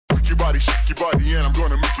shake your body, and I'm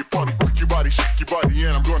gonna make you party. Rock your body, shake your body,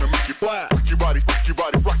 and I'm gonna make you rock your body, rock your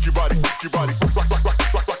body, rock your body, rock your body, rock, rock, rock,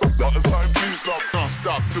 rock, rock, rock. Now it's time to stop,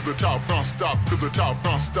 non-stop to the top, non-stop to the top,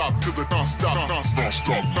 non-stop to the non-stop,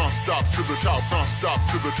 non-stop, non-stop to the top, non-stop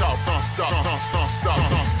to the top, non-stop, non-stop,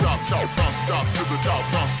 non-stop, top, non-stop to the top,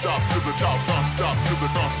 non-stop to the top, non-stop to the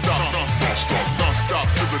non-stop, non-stop, non-stop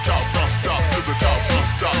to the top, non-stop to the top,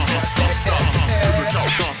 non-stop, non-stop to the top,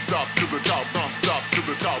 non-stop to the top, non-stop to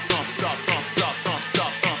the top, non-stop, non-stop.